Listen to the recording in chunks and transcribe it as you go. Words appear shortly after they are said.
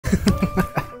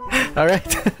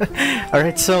Alright.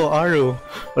 Alright, so Aru,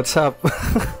 what's up?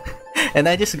 And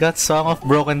I just got Song of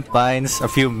Broken Pines a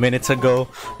few minutes ago.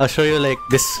 I'll show you like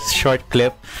this short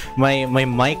clip. My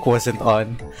mic wasn't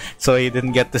on, so you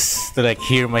didn't get to like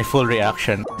hear my full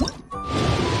reaction.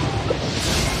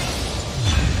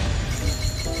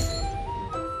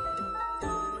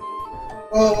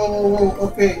 Oh,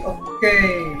 okay.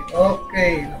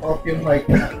 Off yung mic.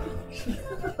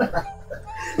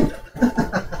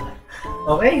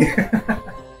 Okay.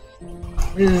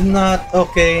 This is not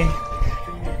okay.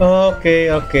 Okay.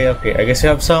 I guess you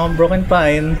have some broken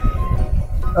pine.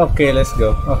 Okay, let's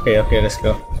go. Okay, let's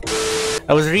go.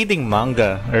 I was reading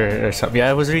manga or something. Yeah,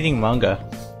 I was reading manga.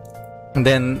 And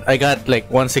then I got like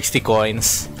 160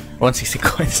 coins.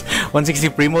 160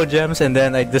 Primo Gems, and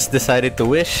then I just decided to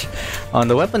wish on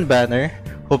the weapon banner,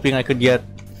 hoping I could get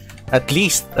at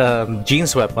least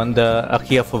Jean's weapon, the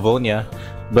Akia Favonia.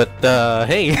 But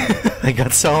hey, I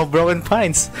got some broken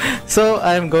pines, so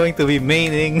I'm going to be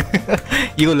maining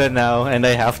Eula now, and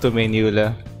I have to main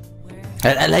Eula.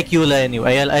 I like Eula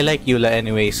anyway. I like Eula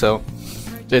anyway, so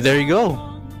there you go.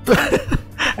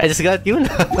 I just got Eula.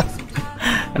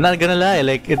 I'm not gonna lie,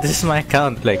 like this is my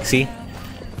account. Like, see,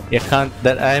 the account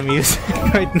that I'm using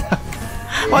right now.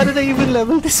 Why did I even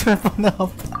level this weapon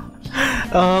up?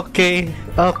 Okay,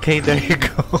 there you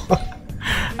go.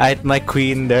 Alright, my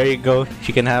queen, there you go.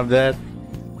 She can have that.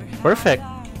 Perfect.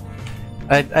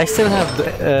 I still have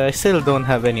I still don't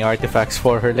have any artifacts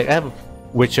for her. Like I have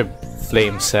Witch of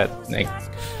Flame set. Like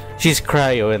she's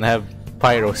cryo and I have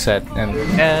pyro set, and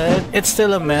it's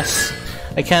still a mess.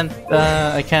 I can't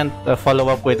follow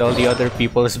up with all the other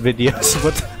people's videos,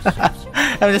 but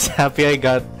I'm just happy I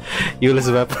got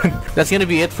Eula's weapon. That's gonna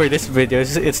be it for this video.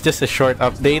 It's just a short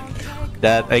update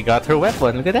that I got her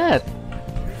weapon. Look at that.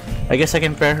 I guess I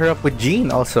can pair her up with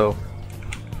Jean also,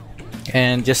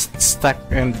 and just stack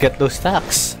and get those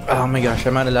stacks. Oh my gosh,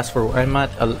 I'm at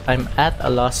a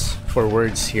loss for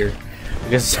words here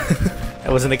because I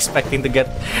wasn't expecting to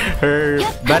get her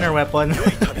banner weapon,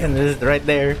 and it's right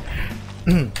there.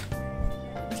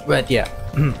 But yeah,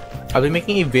 I'll be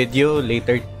making a video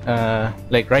later,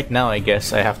 like right now. I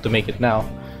guess I have to make it now,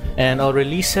 and I'll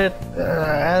release it.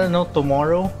 I don't know,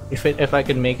 tomorrow if I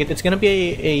can make it. It's gonna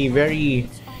be a very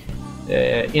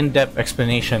in-depth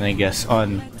explanation, I guess,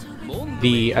 on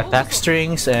the attack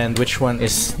strings and which one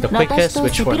is the quickest,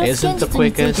 which one isn't the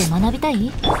quickest,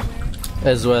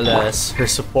 as well as her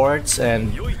supports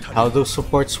and how those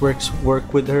supports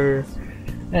work with her.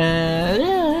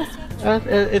 Yeah,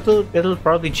 it'll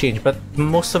probably change, but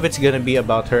most of it's gonna be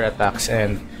about her attacks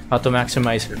and how to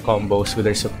maximize her combos with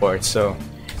her support. So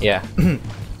yeah.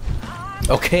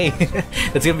 Okay,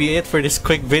 that's gonna be it for this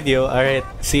quick video. Alright,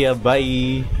 see ya,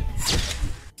 bye.